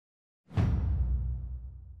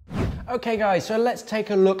Okay guys, so let's take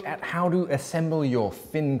a look at how to assemble your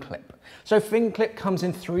FinClip. So FinClip comes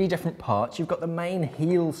in three different parts. You've got the main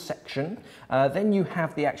heel section, then you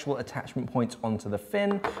have the actual attachment points onto the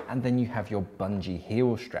fin, and then you have your bungee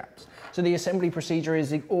heel straps. So the assembly procedure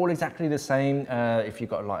is all exactly the same. If you've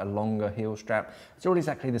got like a longer heel strap, it's all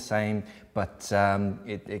exactly the same, but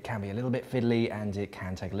it can be a little bit fiddly and it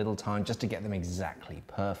can take a little time just to get them exactly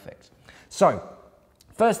perfect. So,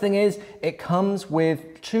 first thing is, it comes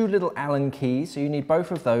with two little Allen keys, so you need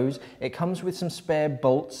both of those. It comes with some spare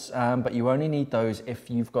bolts, but you only need those if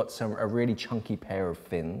you've got a really chunky pair of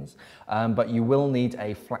fins. But you will need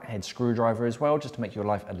a flathead screwdriver as well, just to make your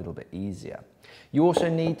life a little bit easier. You also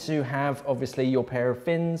need to have, obviously, your pair of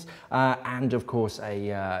fins and, of course,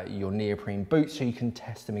 your neoprene boots so you can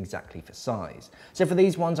test them exactly for size. So for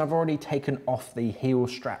these ones, I've already taken off the heel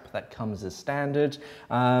strap that comes as standard.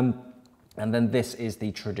 And then this is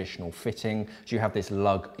the traditional fitting, so you have this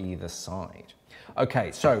lug either side. Okay,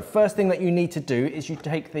 so first thing that you need to do is you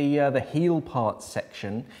take the heel part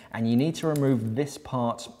section and you need to remove this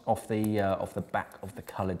part off the back of the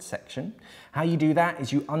coloured section. How you do that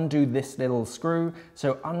is you undo this little screw,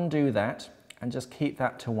 so undo that and just keep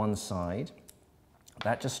that to one side.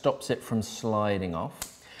 That just stops it from sliding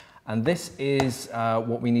off. And this is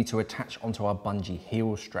what we need to attach onto our bungee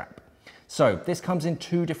heel strap. So this comes in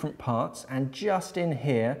two different parts, and just in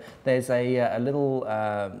here there's a little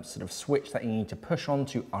sort of switch that you need to push on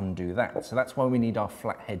to undo that. So that's why we need our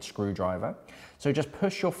flathead screwdriver. So just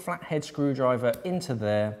push your flathead screwdriver into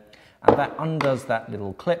there, and that undoes that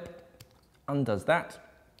little clip, undoes that.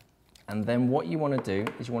 And then what you want to do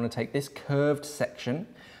is you want to take this curved section,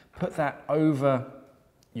 put that over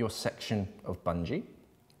your section of bungee,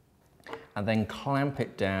 and then clamp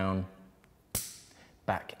it down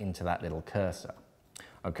back into that little cursor.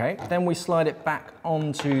 Okay, then we slide it back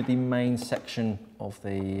onto the main section of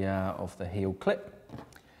the heel clip.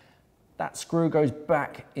 That screw goes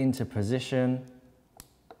back into position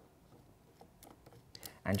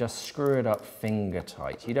and just screw it up finger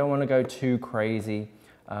tight. You don't want to go too crazy,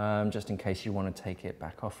 just in case you want to take it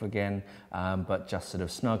back off again, but just sort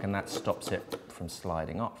of snug, and that stops it from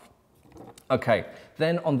sliding off. Okay,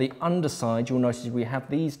 then on the underside, you'll notice we have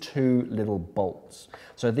these two little bolts.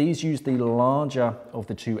 So these use the larger of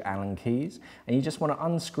the two Allen keys, and you just want to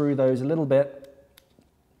unscrew those a little bit,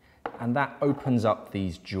 and that opens up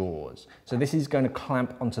these jaws. So this is going to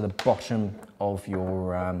clamp onto the bottom of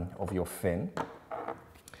your fin.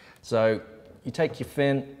 So you take your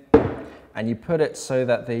fin and you put it so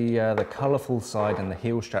that the colourful side and the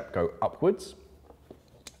heel strap go upwards,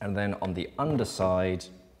 and then on the underside,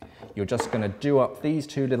 you're just going to do up these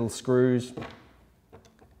two little screws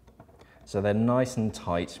so they're nice and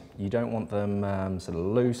tight. You don't want them sort of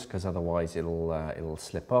loose, because otherwise it'll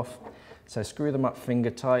slip off. So screw them up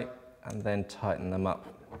finger tight and then tighten them up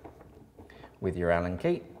with your Allen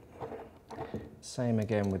key. Same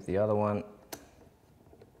again with the other one.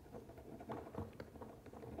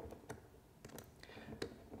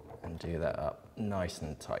 And do that up nice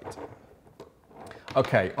and tight.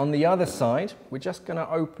 Okay, on the other side, we're just going to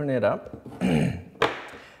open it up.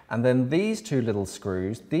 And then these two little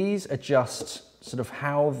screws, these adjust sort of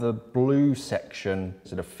how the blue section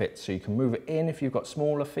sort of fits. So you can move it in if you've got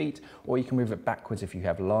smaller feet, or you can move it backwards if you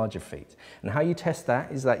have larger feet. And how you test that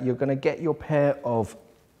is that you're going to get your pair of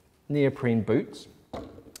neoprene boots,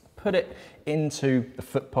 put it into the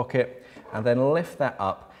foot pocket, and then lift that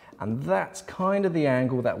up. And that's kind of the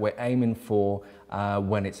angle that we're aiming for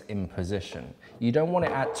when it's in position. You don't want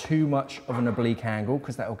it at too much of an oblique angle,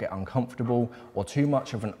 because that will get uncomfortable, or too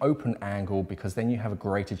much of an open angle, because then you have a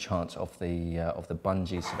greater chance of the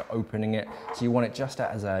bungee sort of opening it. So you want it just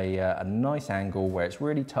as a nice angle where it's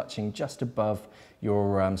really touching just above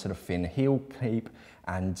your sort of fin heel clip,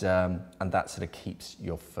 and that sort of keeps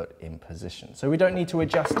your foot in position. So we don't need to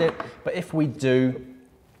adjust it, but if we do,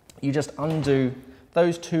 you just undo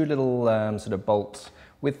those two little sort of bolts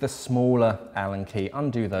with the smaller Allen key,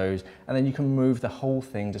 undo those, and then you can move the whole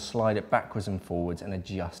thing to slide it backwards and forwards and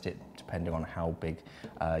adjust it depending on how big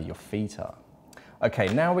your feet are. Okay,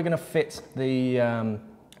 now we're going to fit the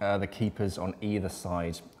keepers on either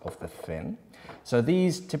side of the fin. So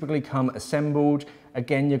these typically come assembled.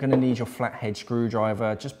 Again, you're going to need your flathead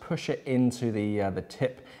screwdriver. Just push it into the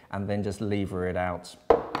tip and then just lever it out.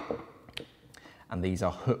 And these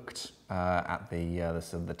are hooked at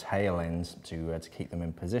the tail ends to keep them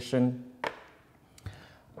in position.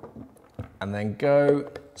 And then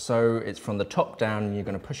go, so it's from the top down, and you're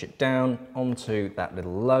going to push it down onto that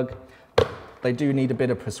little lug. They do need a bit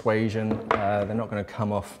of persuasion. They're not going to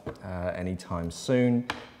come off anytime soon,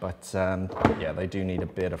 but yeah, they do need a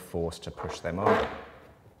bit of force to push them off.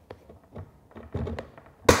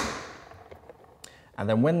 And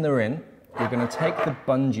then when they're in, you're going to take the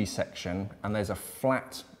bungee section, and there's a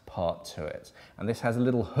flat part to it. And this has a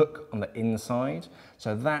little hook on the inside.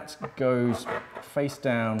 So that goes face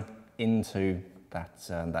down into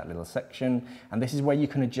that little section. And this is where you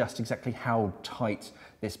can adjust exactly how tight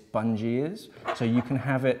this bungee is. So you can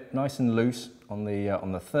have it nice and loose on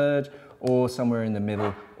the third, or somewhere in the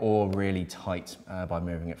middle, or really tight by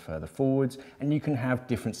moving it further forwards. And you can have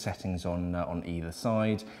different settings on either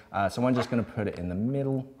side. So I'm just going to put it in the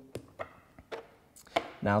middle.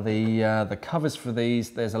 Now the covers for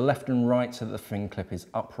these, there's a left and right so that the FinClip is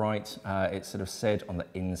upright. It's sort of said on the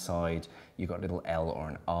inside, you've got a little L or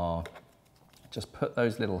an R. Just put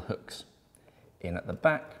those little hooks in at the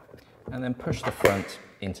back and then push the front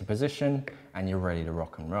into position and you're ready to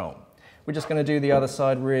rock and roll. We're just going to do the other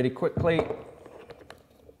side really quickly.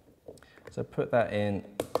 So put that in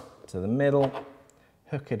to the middle,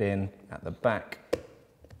 hook it in at the back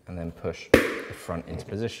and then push the front into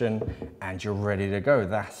position and you're ready to go.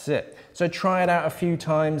 That's it. So try it out a few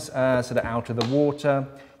times, sort of out of the water.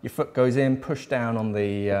 Your foot goes in, push down on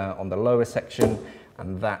the lower section,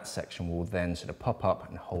 and that section will then sort of pop up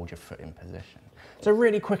and hold your foot in position. So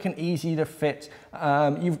really quick and easy to fit.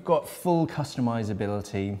 You've got full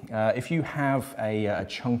customizability. If you have a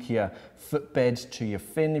chunkier footbed to your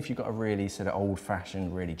fin, if you've got a really sort of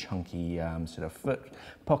old-fashioned, really chunky sort of foot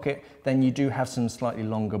pocket, then you do have some slightly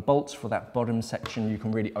longer bolts for that bottom section. You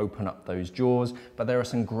can really open up those jaws, but there are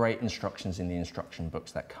some great instructions in the instruction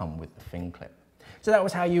books that come with the FinClip. So that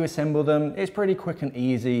was how you assemble them. It's pretty quick and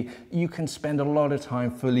easy. You can spend a lot of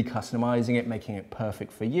time fully customizing it, making it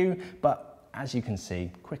perfect for you, but as you can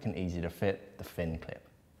see, quick and easy to fit, the FinClip.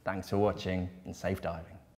 Thanks for watching and safe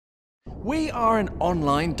diving. We are an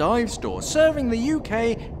online dive store serving the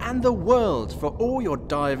UK and the world for all your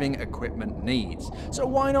diving equipment needs. So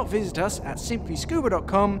why not visit us at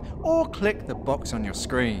simplyscuba.com or click the box on your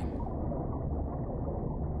screen.